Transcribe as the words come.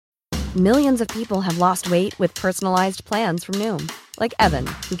Millions of people have lost weight with personalized plans from Noom. Like Evan,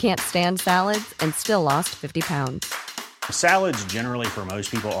 who can't stand salads and still lost 50 pounds. Salads generally for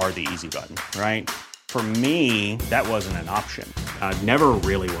most people are the easy button, right? For me, that wasn't an option. I never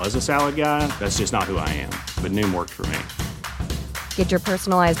really was a salad guy. That's just not who I am. But Noom worked for me. Get your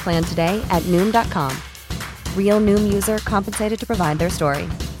personalized plan today at Noom.com. Real Noom user compensated to provide their story.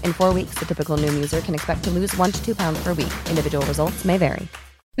 In 4 weeks, the typical Noom user can expect to lose 1 to 2 pounds per week. Individual results may vary.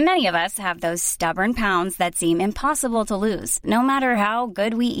 Many of us have those stubborn pounds that seem impossible to lose, no matter how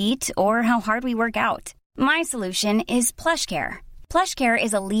good we eat or how hard we work out. My solution is PlushCare. PlushCare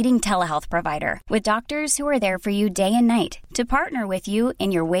is a leading telehealth provider with doctors who are there for you day and night to partner with you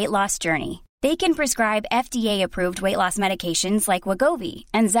in your weight loss journey. They can prescribe FDA-approved weight loss medications like Wegovy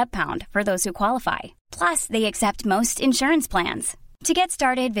and Zepbound for those who qualify. Plus, they accept most insurance plans. To get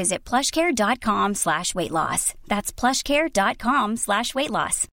started, visit plushcare.com/weightloss. That's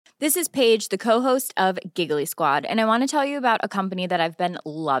plushcare.com/weightloss. This is Paige, the co-host of Giggly Squad, and I want to tell you about a company that I've been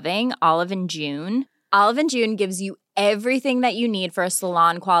loving, Olive & June. Olive & June gives you everything that you need for a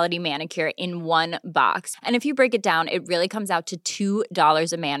salon-quality manicure in one box. And if you break it down, it really comes out to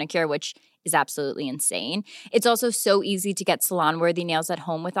 $2 a manicure, which is absolutely insane. It's also so easy to get salon-worthy nails at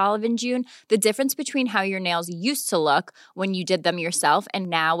home with Olive & June. The difference between how your nails used to look when you did them yourself and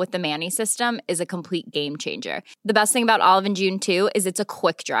now with the Mani system is a complete game changer. The best thing about Olive & June, too, is it's a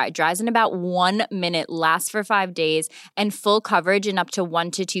quick dry. Dries in about 1 minute, lasts for 5 days, and full coverage in up to 1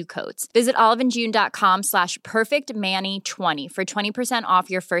 to 2 coats. Visit oliveandjune.com/perfectmani20 for 20%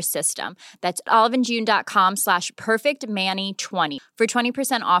 off your first system. That's oliveandjune.com/perfectmani20 for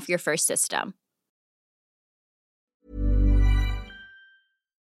 20% off your first system.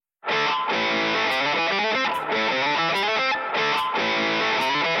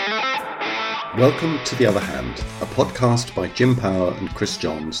 Welcome to The Other Hand, a podcast by Jim Power and Chris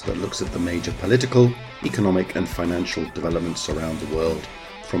Johns that looks at the major political, economic and financial developments around the world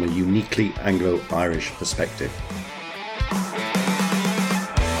from a uniquely Anglo-Irish perspective.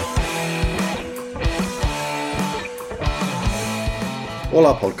 All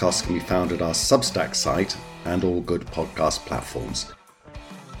our podcasts can be found at our Substack site and all good podcast platforms.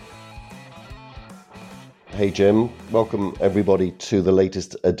 Hey Jim, welcome everybody to the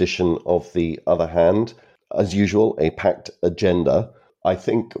latest edition of The Other Hand. As usual, a packed agenda. I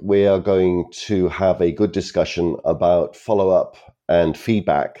think we are going to have a good discussion about follow-up and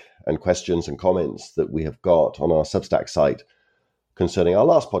feedback and questions and comments that we have got on our Substack site concerning our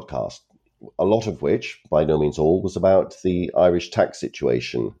last podcast. A lot of which, by no means all, was about the Irish tax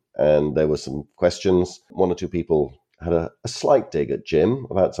situation. And there were some questions. 1 or 2 people had a slight dig at Jim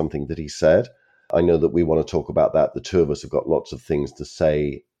about something that he said. I know that we want to talk about that. The two of us have got lots of things to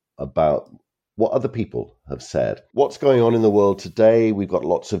say about what other people have said. What's going on in the world today? We've got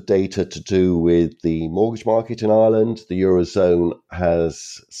lots of data to do with the mortgage market in Ireland. The Eurozone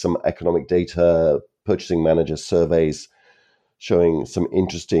has some economic data, purchasing manager surveys showing some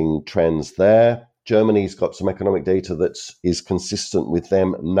interesting trends there. Germany's got some economic data that is consistent with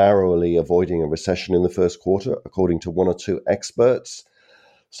them narrowly avoiding a recession in the first quarter, according to 1 or 2 experts.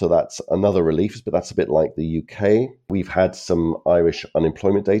 So that's another relief, but that's a bit like the UK. We've had some Irish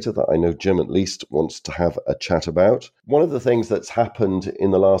unemployment data that I know Jim at least wants to have a chat about. One of the things that's happened in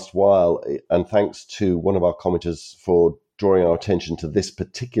the last while, and thanks to one of our commenters for drawing our attention to this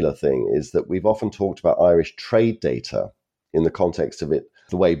particular thing, is that we've often talked about Irish trade data in the context of it,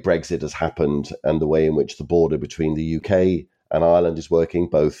 the way Brexit has happened and the way in which the border between the UK and Ireland is working,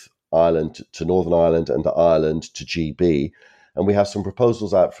 both Ireland to Northern Ireland and Ireland to GB. And we have some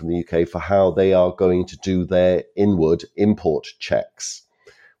proposals out from the UK for how they are going to do their inward import checks,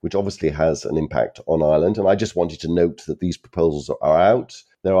 which obviously has an impact on Ireland. And I just wanted to note that these proposals are out.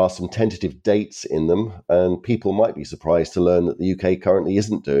 There are some tentative dates in them, and people might be surprised to learn that the UK currently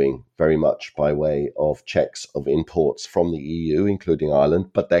isn't doing very much by way of checks of imports from the EU, including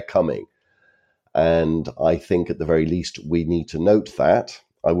Ireland, but they're coming. And I think at the very least we need to note that.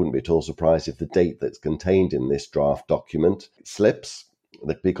 I wouldn't be at all surprised if the date that's contained in this draft document slips,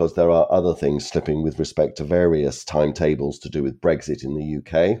 because there are other things slipping with respect to various timetables to do with Brexit in the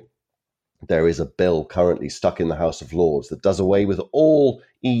UK. There is a bill currently stuck in the House of Lords that does away with all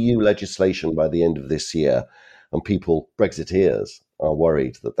EU legislation by the end of this year. And people, Brexiteers, are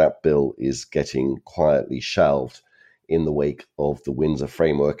worried that that bill is getting quietly shelved in the wake of the Windsor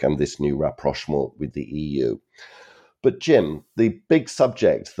Framework and this new rapprochement with the EU. But Jim, the big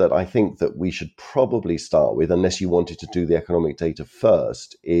subject that I think that we should probably start with, unless you wanted to do the economic data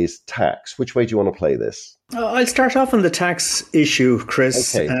first, is tax. Which way do you want to play this? I'll start off on the tax issue,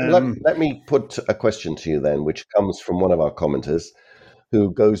 Chris. Okay, let me put a question to you then, which comes from one of our commenters.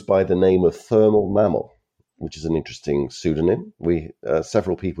 who goes by the name of Thermal Mammal, which is an interesting pseudonym.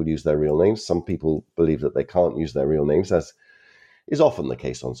 Several people use their real names. Some people believe that they can't use their real names, as is often the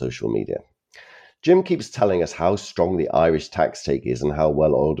case on social media. Jim keeps telling us how strong the Irish tax take is and how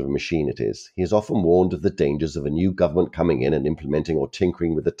well-oiled of a machine it is. He has often warned of the dangers of a new government coming in and implementing or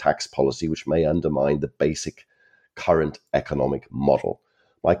tinkering with the tax policy, which may undermine the basic current economic model.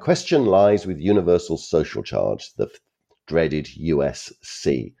 My question lies with universal social charge, the dreaded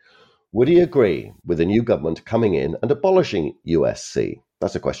USC. Would he agree with the new government coming in and abolishing USC?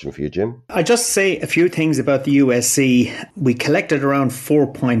 That's a question for you, Jim. I just say a few things about the USC. We collected around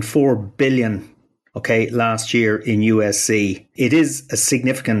 4.4 billion last year in USC. It is a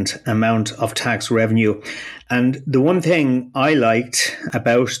significant amount of tax revenue. And the one thing I liked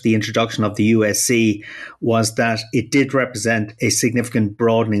about the introduction of the USC was that it did represent a significant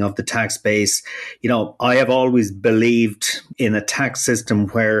broadening of the tax base. I have always believed in a tax system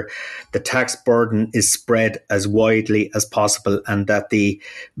where the tax burden is spread as widely as possible and that the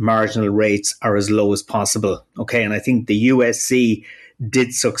marginal rates are as low as possible. And I think the USC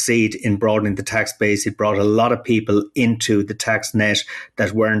did succeed in broadening the tax base. It brought a lot of people into the tax net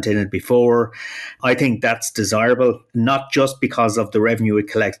that weren't in it before. I think that's desirable, not just because of the revenue it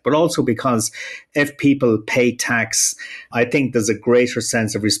collects, but also because if people pay tax, I think there's a greater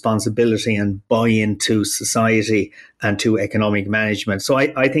sense of responsibility and buy-in to society and to economic management. So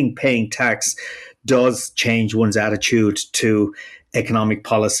I think paying tax does change one's attitude to economic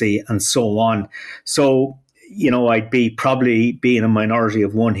policy and so on. So I'd probably be in a minority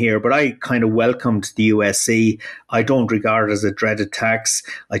of one here, but I kind of welcomed the USC. I don't regard it as a dreaded tax.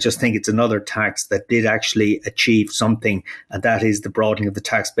 I just think it's another tax that did actually achieve something, and that is the broadening of the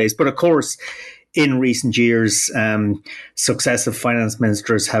tax base. But of course, in recent years, successive finance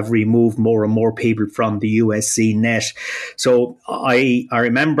ministers have removed more and more people from the USC net. So I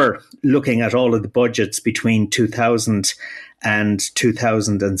remember looking at all of the budgets between 2000 and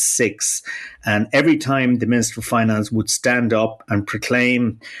 2006. And every time the Minister of Finance would stand up and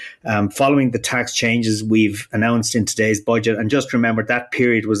proclaim, following the tax changes we've announced in today's budget, and just remember that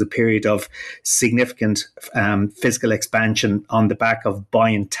period was a period of significant fiscal expansion on the back of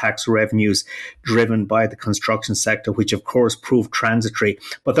buoyant tax revenues driven by the construction sector, which of course proved transitory.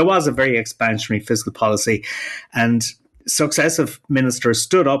 But there was a very expansionary fiscal policy, and successive ministers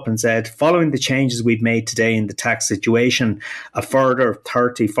stood up and said, following the changes we've made today in the tax situation, a further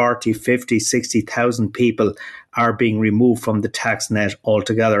 30, 40, 50, 60,000 people are being removed from the tax net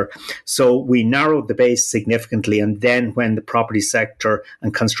altogether. So we narrowed the base significantly. And then when the property sector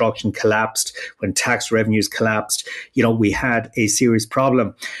and construction collapsed, when tax revenues collapsed, we had a serious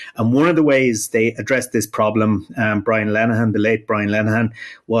problem. And one of the ways they addressed this problem, Brian Lenihan, the late Brian Lenihan,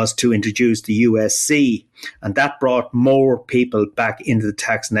 was to introduce the USC. And that brought more people back into the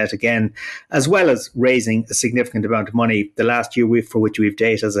tax net again, as well as raising a significant amount of money. The last year for which we've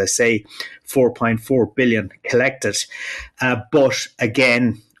data, as I say, 4.4 billion collected. But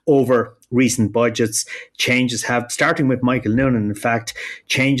again, over recent budgets, changes have, starting with Michael Noonan, in fact,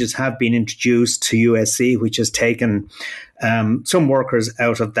 changes have been introduced to USC, which has taken some workers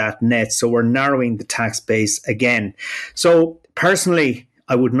out of that net. So we're narrowing the tax base again. So personally,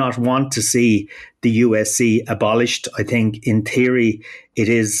 I would not want to see the USC abolished. I think in theory, it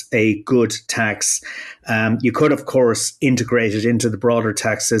is a good tax. You could, of course, integrate it into the broader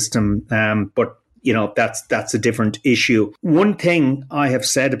tax system, but that's a different issue. One thing I have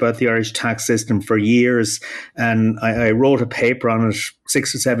said about the Irish tax system for years, and I wrote a paper on it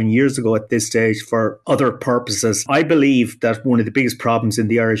 6 or 7 years ago at this stage for other purposes. I believe that one of the biggest problems in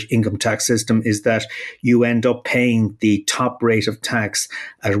the Irish income tax system is that you end up paying the top rate of tax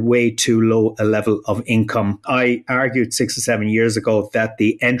at way too low a level of income. I argued 6 or 7 years ago that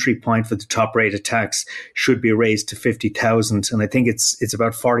the entry point for the top rate of tax should be raised to 50,000, and I think it's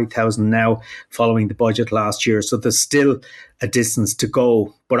about 40,000 now following the budget last year. So there's still a distance to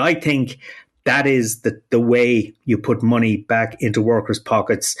go. But I think that is the way you put money back into workers'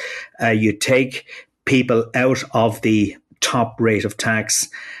 pockets. You take people out of the top rate of tax.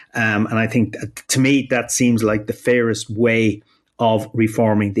 And I think to me, that seems like the fairest way of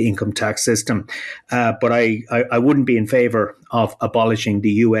reforming the income tax system. But I wouldn't be in favour of abolishing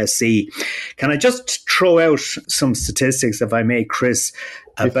the USC. Can I just throw out some statistics, if I may, Chris?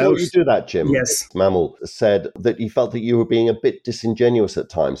 Before you do that, Jim, yes. Mammal said that he felt that you were being a bit disingenuous at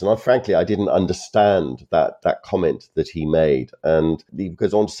times. And frankly, I didn't understand that comment that he made. And he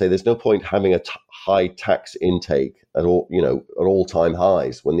goes on to say there's no point having a high tax intake at all-time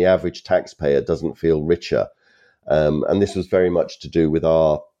highs when the average taxpayer doesn't feel richer. And this was very much to do with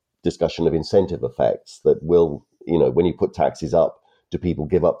our discussion of incentive effects that will, when you put taxes up, Do people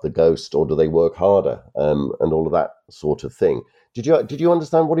give up the ghost, or do they work harder, and all of that sort of thing? Did you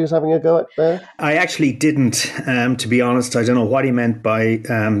understand what he was having a go at there? I actually didn't, to be honest. I don't know what he meant by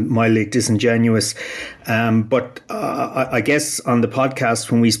mildly disingenuous. But I guess on the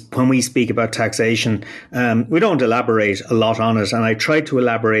podcast, when we speak about taxation, we don't elaborate a lot on it. And I tried to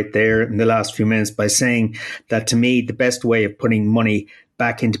elaborate there in the last few minutes by saying that, to me, the best way of putting money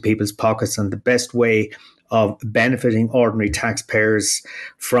back into people's pockets and the best way of benefiting ordinary taxpayers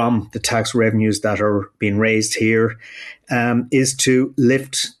from the tax revenues that are being raised here is to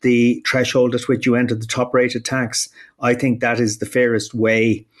lift the threshold at which you enter the top rate of tax. I think that is the fairest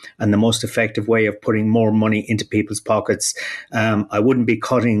way and the most effective way of putting more money into people's pockets. I wouldn't be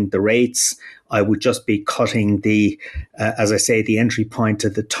cutting the rates. I would just be cutting the entry point to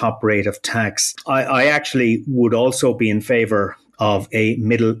the top rate of tax. I actually would also be in favour of a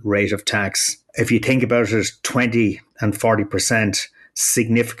middle rate of tax. If you think about it, 20 and 40%,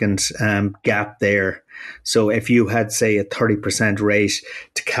 significant gap there. So if you had, say, a 30% rate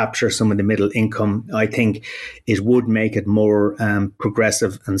to capture some of the middle income, I think it would make it more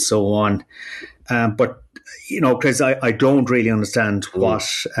progressive and so on. But, Chris, I don't really understand what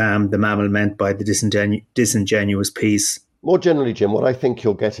the Mammal meant by the disingenuous piece. More generally, Jim, what I think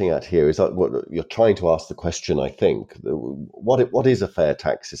you're getting at here is that what you're trying to ask the question, I think, what is a fair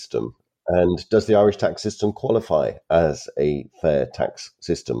tax system? And does the Irish tax system qualify as a fair tax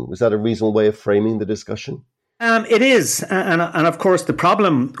system? Was that a reasonable way of framing the discussion? It is. And of course, the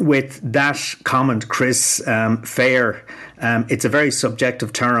problem with that comment, Chris, fair, it's a very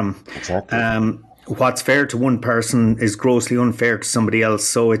subjective term. Exactly. What's fair to one person is grossly unfair to somebody else.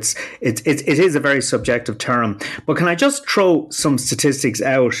 So it is a very subjective term. But can I just throw some statistics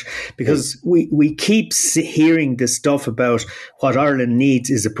out? Because we keep hearing this stuff about what Ireland needs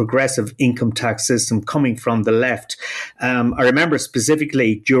is a progressive income tax system coming from the left. I remember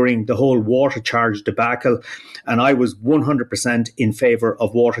specifically during the whole water charge debacle, and I was 100% in favour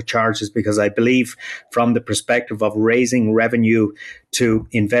of water charges because I believe from the perspective of raising revenue to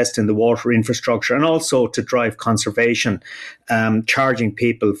invest in the water infrastructure and also to drive conservation, charging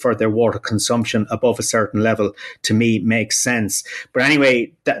people for their water consumption above a certain level, to me, makes sense. But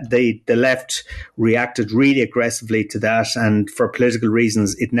anyway, the left reacted really aggressively to that, and for political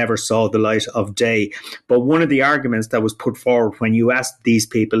reasons, it never saw the light of day. But one of the arguments that was put forward when you asked these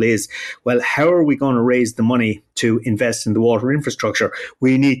people is, well, how are we going to raise the money to invest in the water infrastructure?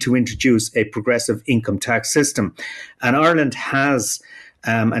 We need to introduce a progressive income tax system. And Ireland has,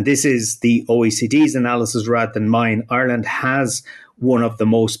 and this is the OECD's analysis rather than mine, Ireland has one of the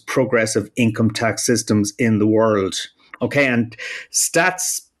most progressive income tax systems in the world. Okay, and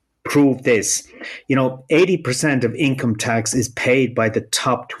stats prove this. 80% of income tax is paid by the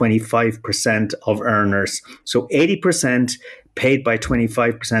top 25% of earners. So 80% paid by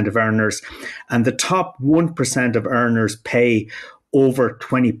 25% of earners, and the top 1% of earners pay over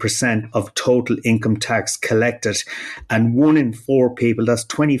 20% of total income tax collected. And 1 in 4 people, that's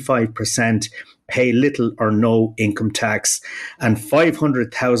 25%, pay little or no income tax. And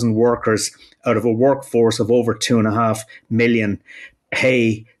 500,000 workers out of a workforce of over 2.5 million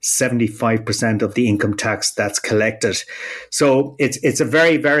pay 75% of the income tax that's collected. So it's a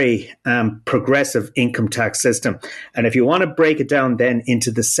very, very progressive income tax system. And if you want to break it down then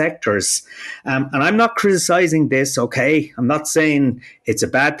into the sectors, and I'm not criticizing this, okay? I'm not saying it's a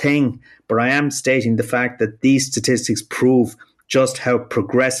bad thing, but I am stating the fact that these statistics prove just how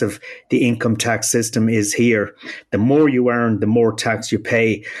progressive the income tax system is here. The more you earn, the more tax you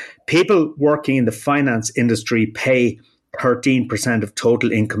pay. People working in the finance industry pay 13% of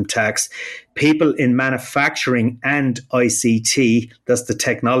total income tax. People in manufacturing and ICT, that's the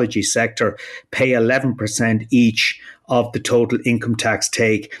technology sector, pay 11% each of the total income tax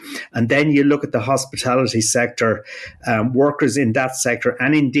take. And then you look at the hospitality sector, workers in that sector,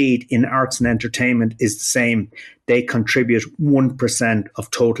 and indeed in arts and entertainment is the same. They contribute 1%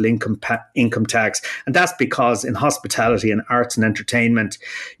 of total income tax. And that's because in hospitality and arts and entertainment,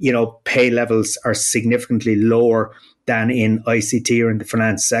 pay levels are significantly lower than in ICT or in the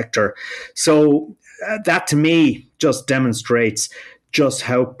finance sector. So that to me just demonstrates just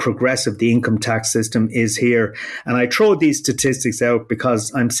how progressive the income tax system is here. And I throw these statistics out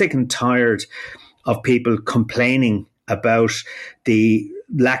because I'm sick and tired of people complaining about the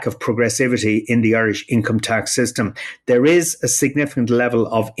lack of progressivity in the Irish income tax system. There is a significant level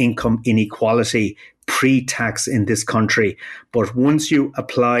of income inequality pre-tax in this country. But once you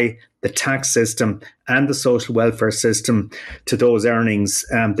apply the tax system and the social welfare system to those earnings,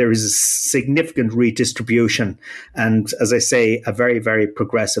 there is a significant redistribution. And as I say, a very, very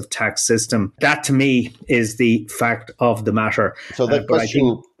progressive tax system. That to me is the fact of the matter. So the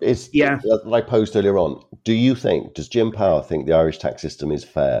question is, that I posed earlier on, does Jim Power think the Irish tax system is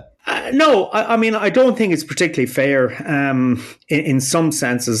fair? No, I mean, I don't think it's particularly fair in some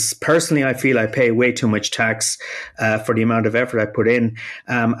senses. Personally, I feel I pay way too much tax for the amount of effort I put in.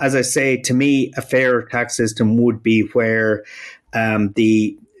 As I say, to me, a fair tax system would be where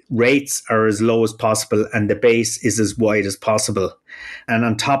the rates are as low as possible and the base is as wide as possible. And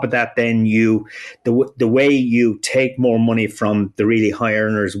on top of that, then the way you take more money from the really high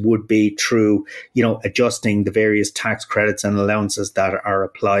earners would be through, adjusting the various tax credits and allowances that are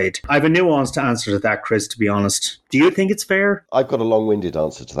applied. I have a nuanced answer to that, Chris, to be honest. Do you think it's fair? I've got a long-winded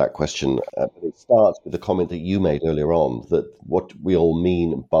answer to that question. But it starts with the comment that you made earlier on, that what we all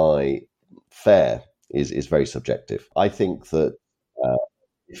mean by fair is very subjective. I think that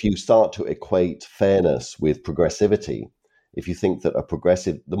if you start to equate fairness with progressivity, if you think that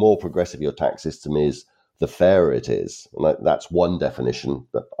the more progressive your tax system is, the fairer it is, and that's one definition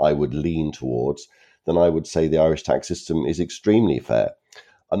that I would lean towards, then I would say the Irish tax system is extremely fair.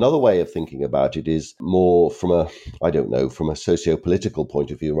 Another way of thinking about it is more from a socio-political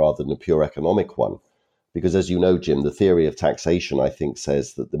point of view rather than a pure economic one. Because as you know, Jim, the theory of taxation, I think,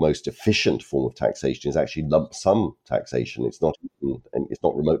 says that the most efficient form of taxation is actually lump sum taxation. It's not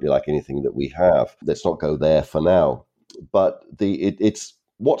remotely like anything that we have. Let's not go there for now. But it's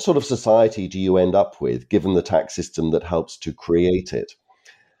what sort of society do you end up with given the tax system that helps to create it?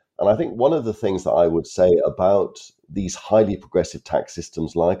 And I think one of the things that I would say about these highly progressive tax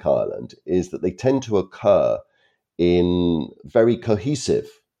systems like Ireland is that they tend to occur in very cohesive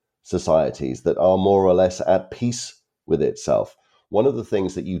societies that are more or less at peace with itself. One of the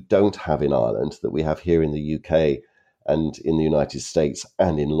things that you don't have in Ireland that we have here in the UK and in the United States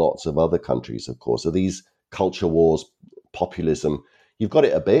and in lots of other countries, of course, are these culture wars, populism. You've got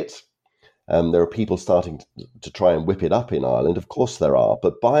it a bit. There are people starting to try and whip it up in Ireland. Of course there are.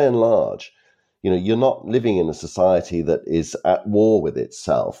 But by and large, you're not living in a society that is at war with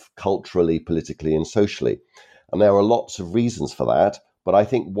itself culturally, politically, and socially. And there are lots of reasons for that. But I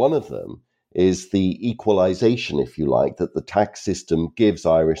think one of them is the equalization, if you like, that the tax system gives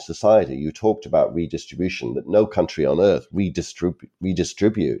Irish society. You talked about redistribution, that no country on earth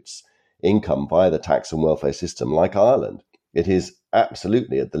redistributes income via the tax and welfare system like Ireland. It is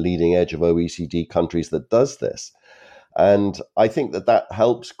absolutely at the leading edge of OECD countries that does this. And I think that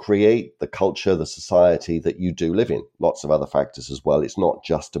helps create the culture, the society that you do live in. Lots of other factors as well. It's not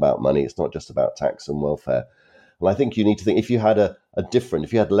just about money. It's not just about tax and welfare. And I think you need to think, if you had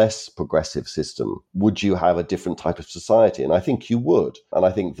if you had less progressive system, would you have a different type of society? And I think you would. And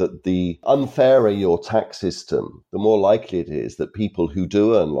I think that the unfairer your tax system, the more likely it is that people who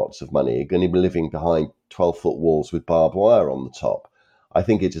do earn lots of money are going to be living behind 12-foot walls with barbed wire on the top. I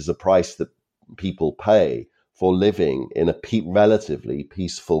think it is a price that people pay for living in a relatively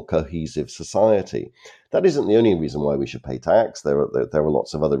peaceful, cohesive society. That isn't the only reason why we should pay tax. There are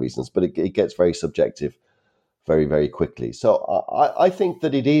lots of other reasons, but it gets very subjective very, very quickly. So I think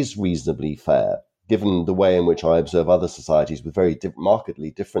that it is reasonably fair, given the way in which I observe other societies with very markedly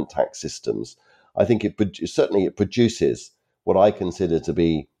different tax systems. I think it produces what I consider to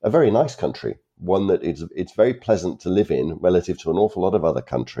be a very nice country, one that it's very pleasant to live in relative to an awful lot of other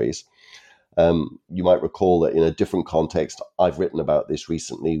countries. You might recall that in a different context, I've written about this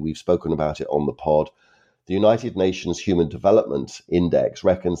recently. We've spoken about it on the pod. The United Nations Human Development Index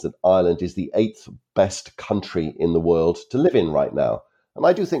reckons that Ireland is the 8th best country in the world to live in right now. And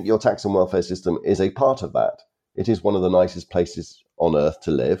I do think your tax and welfare system is a part of that. It is one of the nicest places on earth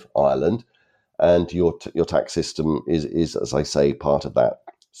to live, Ireland, and your tax system is, as I say, part of that.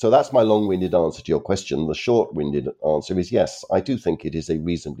 So that's my long-winded answer to your question. The short-winded answer is yes, I do think it is a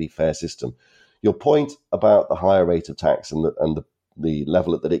reasonably fair system. Your point about the higher rate of tax and the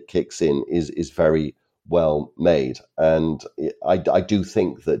level that it kicks in is very well made. And I do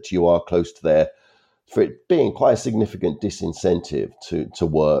think that you are close to there for it being quite a significant disincentive to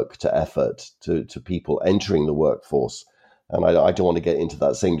work, to effort, to people entering the workforce. And I don't want to get into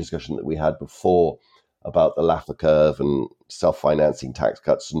that same discussion that we had before about the Laffer curve and self-financing tax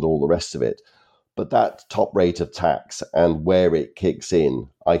cuts and all the rest of it. But that top rate of tax and where it kicks in,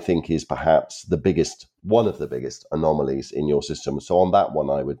 I think is perhaps one of the biggest anomalies in your system. So on that one,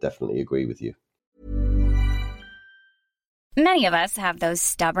 I would definitely agree with you. Many of us have those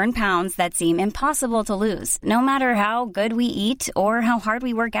stubborn pounds that seem impossible to lose, no matter how good we eat or how hard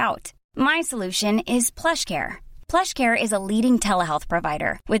we work out. My solution is PlushCare. PlushCare is a leading telehealth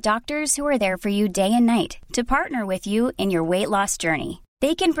provider with doctors who are there for you day and night to partner with you in your weight loss journey.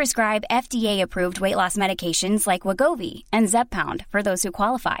 They can prescribe FDA-approved weight loss medications like Wegovy and Zepbound for those who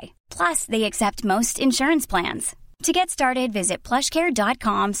qualify. Plus, they accept most insurance plans. To get started, visit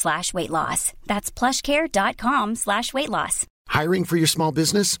plushcare.com/weightloss. That's plushcare.com/weightloss. Hiring for your small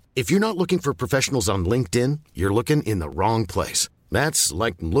business? If you're not looking for professionals on LinkedIn, you're looking in the wrong place. That's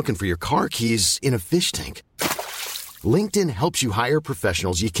like looking for your car keys in a fish tank. LinkedIn helps you hire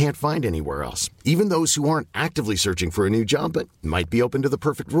professionals you can't find anywhere else, even those who aren't actively searching for a new job but might be open to the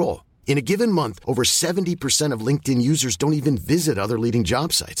perfect role. In a given month, over 70% of LinkedIn users don't even visit other leading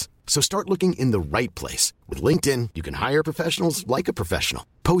job sites. So start looking in the right place. With LinkedIn, you can hire professionals like a professional.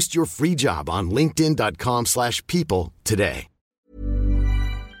 Post your free job on linkedin.com/people today.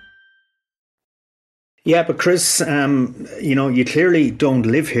 Yeah, but Chris, you clearly don't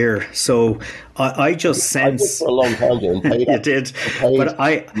live here, so I just sense... I did for a long time, Jim. You did, but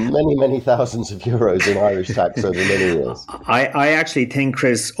many thousands of euros in Irish tax over many years. I actually think,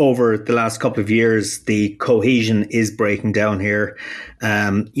 Chris, over the last couple of years, the cohesion is breaking down here.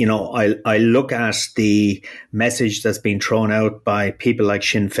 I look at the message that's been thrown out by people like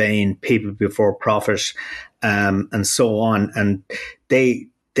Sinn Féin, People Before Profit, and so on, and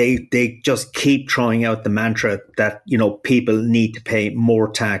they just keep throwing out the mantra that, people need to pay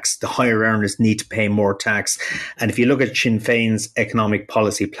more tax. The higher earners need to pay more tax. And if you look at Sinn Féin's economic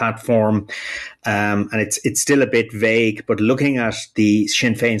policy platform, and it's still a bit vague, but looking at the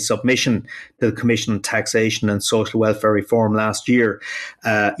Sinn Féin submission to the Commission on Taxation and Social Welfare Reform last year,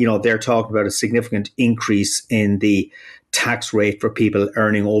 they're talking about a significant increase in the tax rate for people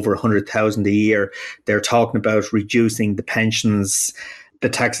earning over 100,000 a year. They're talking about reducing the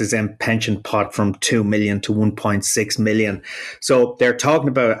tax-exempt pension pot from 2 million to 1.6 million. So they're talking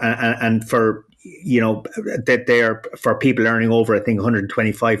about, and for, that they're, for people earning over, I think,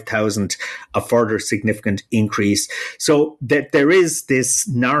 125,000, a further significant increase. So that there is this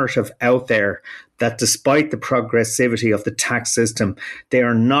narrative out there that despite the progressivity of the tax system, they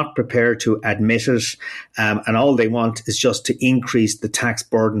are not prepared to admit it. And all they want is just to increase the tax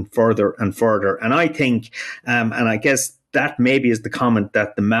burden further and further. And I think, and I guess, that maybe is the comment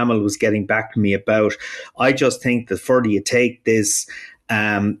that the mammal was getting back to me about. I just think the further you take this,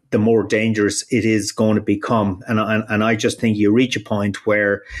 the more dangerous it is going to become. And I just think you reach a point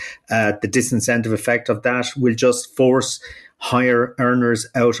where the disincentive effect of that will just force higher earners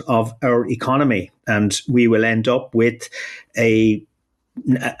out of our economy. And we will end up with a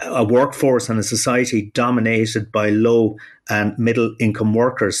workforce and a society dominated by low and middle income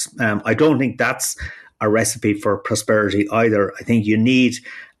workers. I don't think that's a recipe for prosperity either. I think you need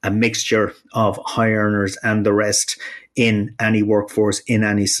a mixture of high earners and the rest in any workforce, in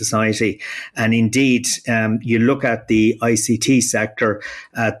any society. And indeed, you look at the ICT sector,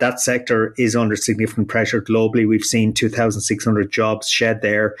 that sector is under significant pressure globally. We've seen 2,600 jobs shed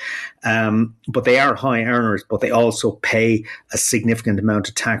there. But they are high earners, but they also pay a significant amount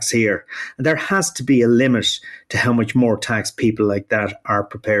of tax here. And there has to be a limit to how much more tax people like that are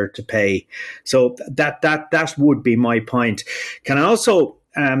prepared to pay. So that would be my point. Can I also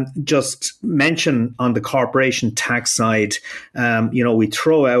just mention on the corporation tax side, we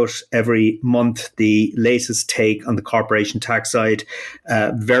throw out every month the latest take on the corporation tax side.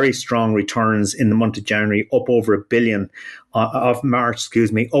 Very strong returns in the month of January, up over $1 billion up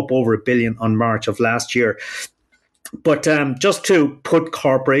over $1 billion on March of last year. But just to put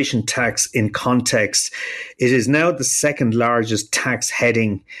corporation tax in context, it is now the second largest tax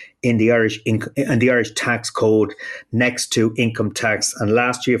heading in the Irish tax code, next to income tax. And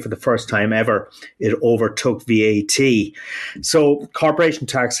last year, for the first time ever, it overtook VAT. So corporation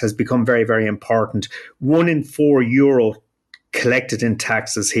tax has become very, very important. 1 in 4 euro collected in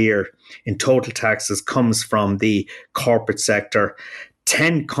taxes here, in total taxes, comes from the corporate sector.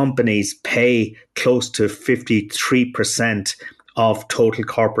 10 companies pay close to 53% of total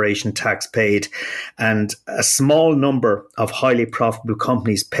corporation tax paid, and a small number of highly profitable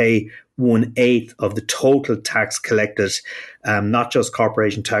companies pay 1/8 of the total tax collected, not just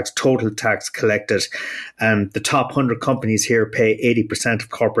corporation tax, total tax collected. And the top 100 companies here pay 80%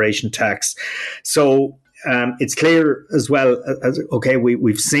 of corporation tax. So it's clear as well,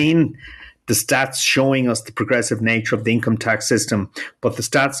 we've seen the stats showing us the progressive nature of the income tax system, but the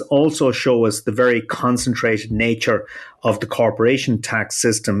stats also show us the very concentrated nature of the corporation tax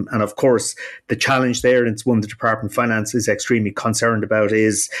system. And of course, the challenge there, and it's one the Department of Finance is extremely concerned about,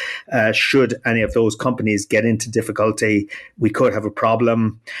 is should any of those companies get into difficulty, we could have a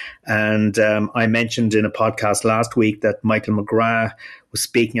problem. And I mentioned in a podcast last week that Michael McGrath was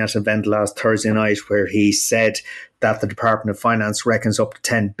speaking at an event last Thursday night where he said that the Department of Finance reckons up to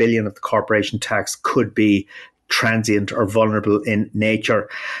 10 billion of the corporation tax could be transient or vulnerable in nature.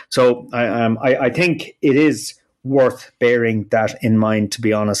 So I think it is worth bearing that in mind, to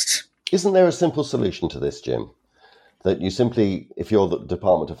be honest. Isn't there a simple solution to this, Jim? That you simply, if you're the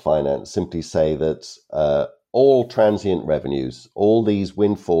Department of Finance, simply say that all transient revenues, all these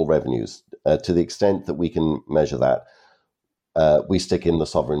windfall revenues, to the extent that we can measure that, we stick in the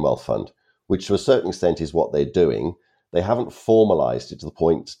Sovereign Wealth Fund, which to a certain extent is what they're doing. They haven't formalized it to the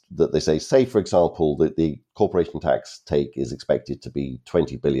point that they say, for example, that the corporation tax take is expected to be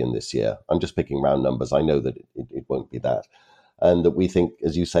 20 billion this year. I'm just picking round numbers. I know that it won't be that. And that we think,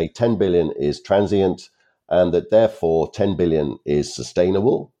 as you say, 10 billion is transient, and that therefore 10 billion is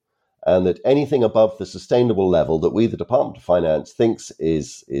sustainable, and that anything above the sustainable level that we, the Department of Finance, thinks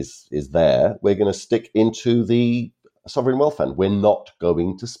is there, we're going to stick into the Sovereign Wealth Fund. We're not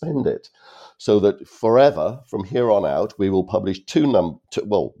going to spend it. So that forever, from here on out, we will publish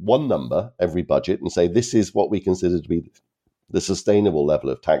one number every budget and say this is what we consider to be the sustainable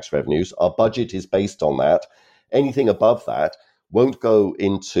level of tax revenues. Our budget is based on that. Anything above that won't go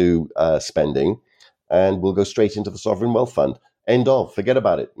into spending and will go straight into the Sovereign Wealth Fund. End of. Forget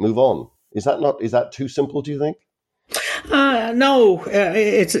about it. Move on. Is that too simple, do you think? No,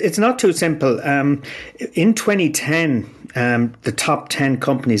 it's not too simple. In 2010, the top 10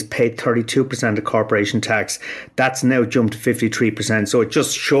 companies paid 32% of corporation tax. That's now jumped to 53%. So it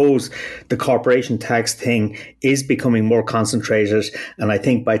just shows the corporation tax thing is becoming more concentrated. And I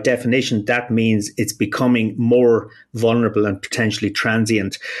think by definition, that means it's becoming more vulnerable and potentially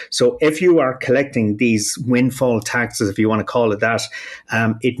transient. So if you are collecting these windfall taxes, if you want to call it that,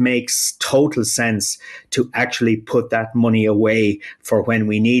 it makes total sense to actually put that money away for when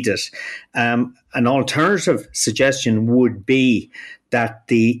we need it. An alternative suggestion would be that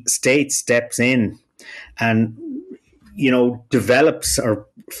the state steps in and, develops or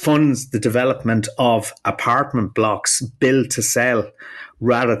funds the development of apartment blocks built to sell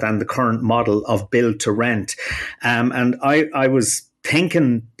rather than the current model of build to rent. And I was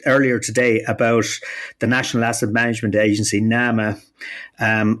thinking earlier today about the National Asset Management Agency, NAMA,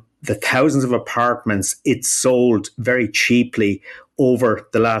 the thousands of apartments it sold very cheaply over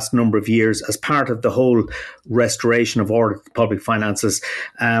the last number of years as part of the whole restoration of order to public finances.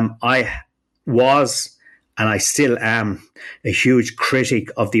 I was, and I still am, a huge critic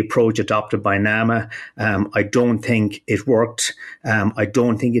of the approach adopted by NAMA. I don't think it worked. I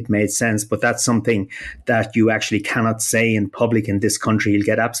don't think it made sense, but that's something that you actually cannot say in public in this country. You'll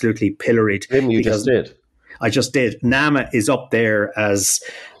get absolutely pilloried. Tim, you just did. I just did. NAMA is up there as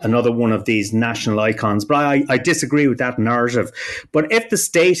another one of these national icons, but I disagree with that narrative. But if the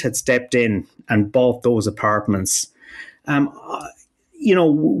state had stepped in and bought those apartments,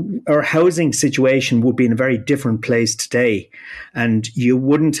 our housing situation would be in a very different place today. And you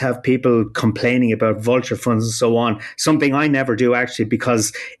wouldn't have people complaining about vulture funds and so on. Something I never do, actually,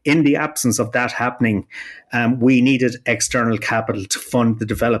 because in the absence of that happening, we needed external capital to fund the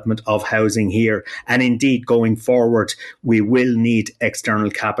development of housing here. And indeed, going forward, we will need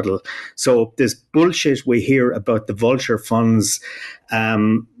external capital. So this bullshit we hear about the vulture funds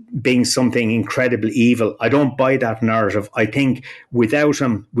being something incredibly evil, I don't buy that narrative. I think without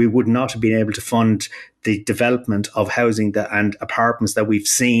them, we would not have been able to fund the development of housing and apartments that we've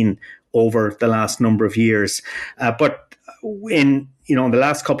seen over the last number of years. But in the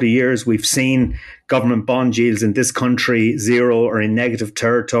last couple of years, we've seen government bond yields in this country zero or in negative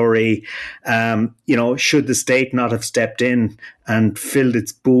territory. Should the state not have stepped in and filled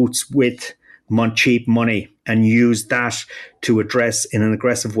its boots with cheap money and use that to address in an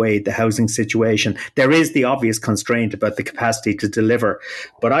aggressive way the housing situation? There is the obvious constraint about the capacity to deliver.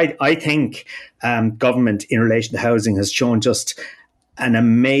 But I think government in relation to housing has shown just an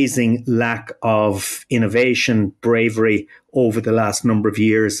amazing lack of innovation, bravery over the last number of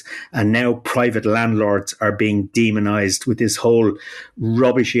years. And now private landlords are being demonized with this whole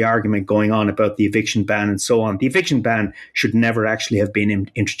rubbishy argument going on about the eviction ban and so on. The eviction ban should never actually have been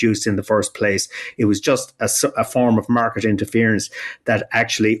introduced in the first place. It was just a form of market interference that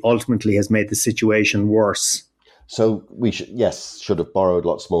actually ultimately has made the situation worse. So we should have borrowed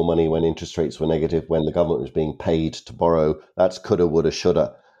lots more money when interest rates were negative, when the government was being paid to borrow. That's coulda, woulda,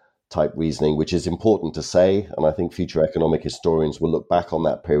 shoulda. type reasoning, which is important to say. And I think future economic historians will look back on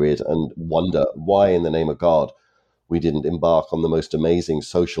that period and wonder why, in the name of God, we didn't embark on the most amazing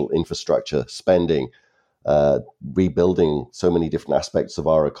social infrastructure spending, rebuilding so many different aspects of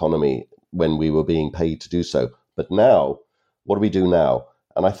our economy when we were being paid to do so. But now, what do we do now?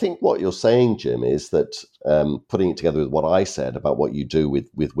 And I think what you're saying, Jim, is that putting it together with what I said about what you do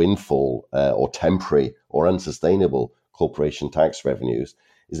with windfall or temporary or unsustainable corporation tax revenues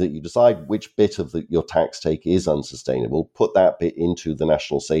is that you decide which bit of your tax take is unsustainable, put that bit into the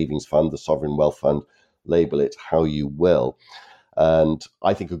National Savings Fund, the Sovereign Wealth Fund, label it how you will. And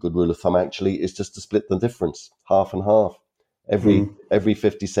I think a good rule of thumb actually is just to split the difference, half and half. Every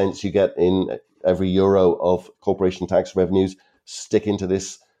 50 cents you get in every euro of corporation tax revenues, stick into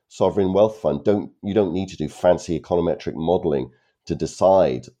this sovereign wealth fund. You don't need to do fancy econometric modeling to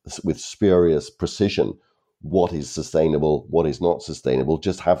decide with spurious precision what is sustainable, what is not sustainable.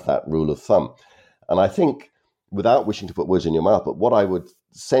 Just have that rule of thumb. And I think, without wishing to put words in your mouth, but what I would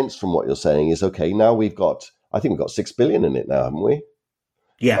sense from what you're saying is, okay, now we've got 6 billion in it now, haven't we?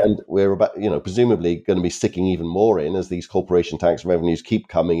 Yeah. And we're about, presumably going to be sticking even more in as these corporation tax revenues keep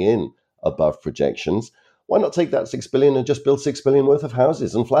coming in above projections. Why not take that 6 billion and just build 6 billion worth of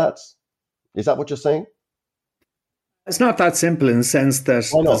houses and flats? Is that what you're saying? It's not that simple in the sense that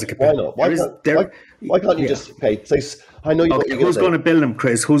why not? Why can't you just say? I know who's going to build them,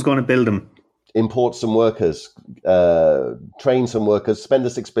 Chris? Who's going to build them? Import some workers, train some workers, spend the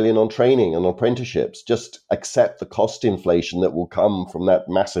 6 billion on training and apprenticeships. Just accept the cost inflation that will come from that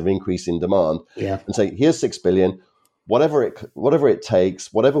massive increase in demand, and say, here's 6 billion. Whatever it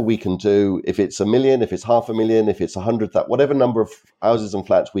takes, whatever we can do. If it's 1 million, if it's 500,000, if it's 100,000, whatever number of houses and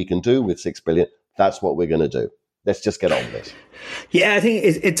flats we can do with 6 billion, that's what we're going to do. Let's just get on with it. Yeah, I think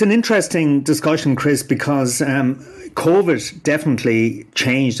it's an interesting discussion, Chris, because COVID definitely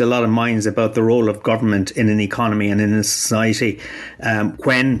changed a lot of minds about the role of government in an economy and in a society.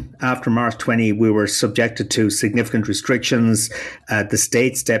 When, after March 20, we were subjected to significant restrictions, the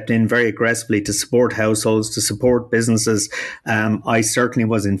state stepped in very aggressively to support households, to support businesses. I certainly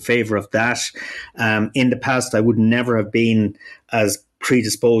was in favour of that. In the past, I would never have been as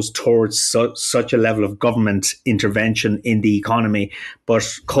predisposed towards such a level of government intervention in the economy, but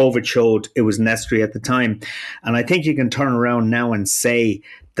COVID showed it was necessary at the time. And I think you can turn around now and say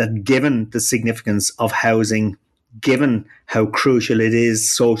that given the significance of housing, given how crucial it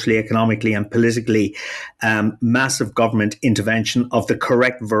is socially, economically and politically, massive government intervention of the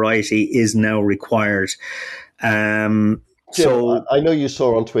correct variety is now required. Jim, I know you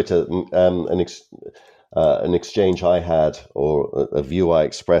saw on Twitter an exchange I had, or a view I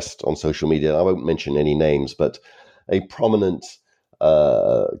expressed on social media. I won't mention any names, but a prominent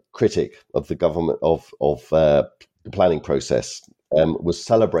critic of the government of the planning process was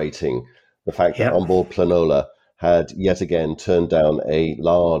celebrating the fact that On Board Planola had yet again turned down a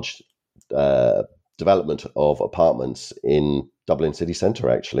large development of apartments in Dublin city centre,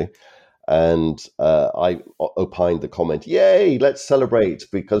 actually. And I opined the comment, yay, let's celebrate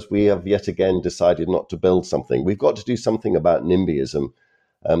because we have yet again decided not to build something. We've got to do something about NIMBYism.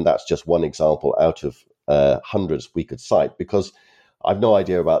 That's just one example out of hundreds we could cite, because I've no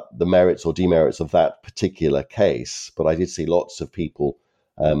idea about the merits or demerits of that particular case, but I did see lots of people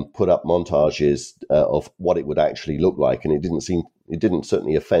put up montages of what it would actually look like. And it didn't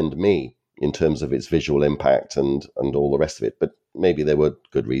certainly offend me in terms of its visual impact and all the rest of it. But maybe there were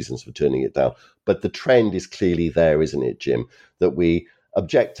good reasons for turning it down. But the trend is clearly there, isn't it, Jim? That we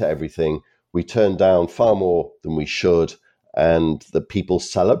object to everything, we turn down far more than we should, and that people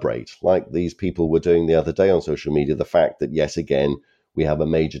celebrate, like these people were doing the other day on social media, the fact that yet again we have a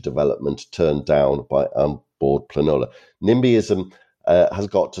major development turned down by On Board Planola. NIMBYism has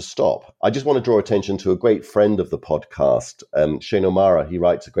got to stop. I just want to draw attention to a great friend of the podcast, Shane O'Mara. He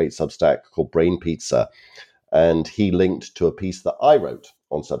writes a great Substack called Brain Pizza, and he linked to a piece that I wrote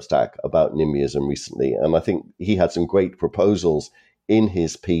on Substack about NIMBYism recently. And I think he had some great proposals in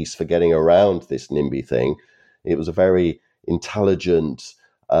his piece for getting around this NIMBY thing. It was a very intelligent,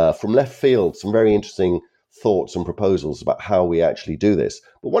 from left field, some very interesting thoughts and proposals about how we actually do this.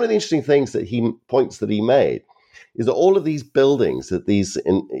 But one of the interesting things that he made is that all of these buildings that these,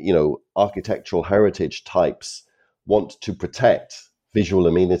 architectural heritage types want to protect, visual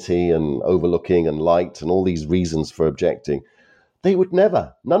amenity and overlooking and light and all these reasons for objecting,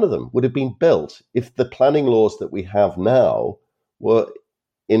 none of them would have been built if the planning laws that we have now were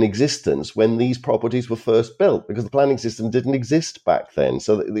in existence when these properties were first built, because the planning system didn't exist back then.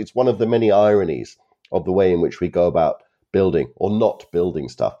 So it's one of the many ironies of the way in which we go about building or not building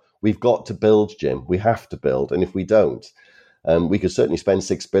stuff. We've got to build, Jim. We have to build. And if we don't, We could certainly spend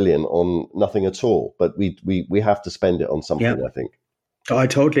 6 billion on nothing at all, but we have to spend it on something, I think. I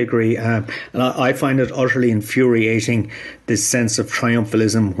totally agree. And I find it utterly infuriating, this sense of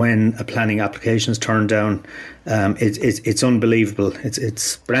triumphalism when a planning application is turned down. It's unbelievable.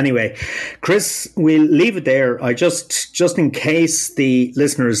 But anyway, Chris, we'll leave it there. I just in case the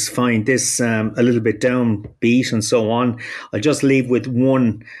listeners find this a little bit downbeat and so on, I'll just leave with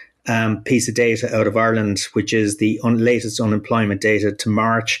one piece of data out of Ireland, which is the latest unemployment data to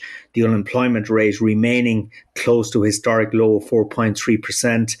March. The unemployment rate remaining close to a historic low of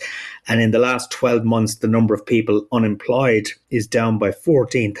 4.3%. And in the last 12 months, the number of people unemployed is down by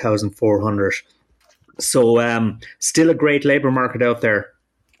 14,400. So still a great labour market out there.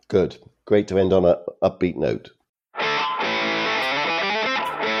 Good. Great to end on an upbeat note.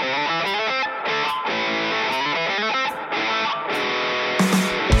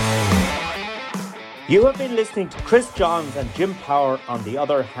 You have been listening to Chris Johns and Jim Power on The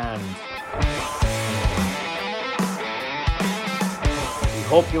Other Hand. We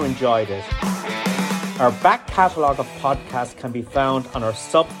hope you enjoyed it. Our back catalogue of podcasts can be found on our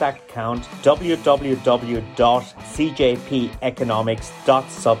Substack account,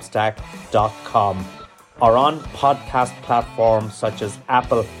 www.cjpeconomics.substack.com, or on podcast platforms such as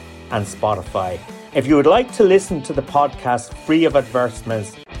Apple and Spotify. If you would like to listen to the podcast free of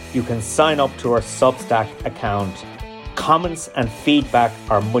advertisements, you can sign up to our Substack account. Comments and feedback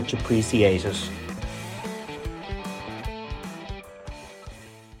are much appreciated.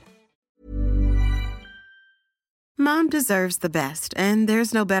 Mom deserves the best, and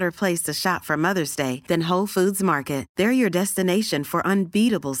there's no better place to shop for Mother's Day than Whole Foods Market. They're your destination for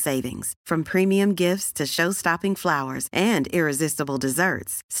unbeatable savings, from premium gifts to show-stopping flowers and irresistible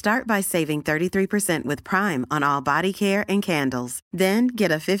desserts. Start by saving 33% with Prime on all body care and candles. Then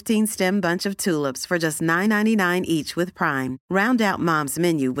get a 15-stem bunch of tulips for just $9.99 each with Prime. Round out Mom's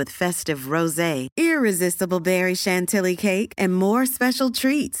menu with festive rosé, irresistible berry chantilly cake, and more special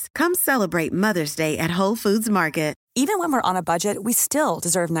treats. Come celebrate Mother's Day at Whole Foods Market. Even when we're on a budget, we still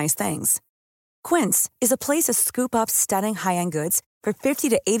deserve nice things. Quince is a place to scoop up stunning high-end goods for 50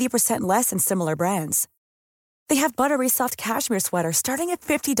 to 80% less than similar brands. They have buttery soft cashmere sweaters starting at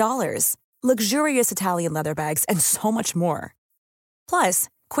 $50, luxurious Italian leather bags, and so much more. Plus,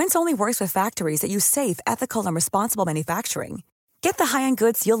 Quince only works with factories that use safe, ethical, and responsible manufacturing. Get the high-end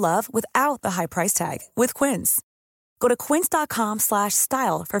goods you'll love without the high price tag with Quince. Go to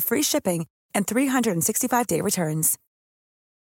quince.com/style for free shipping and 365-day returns.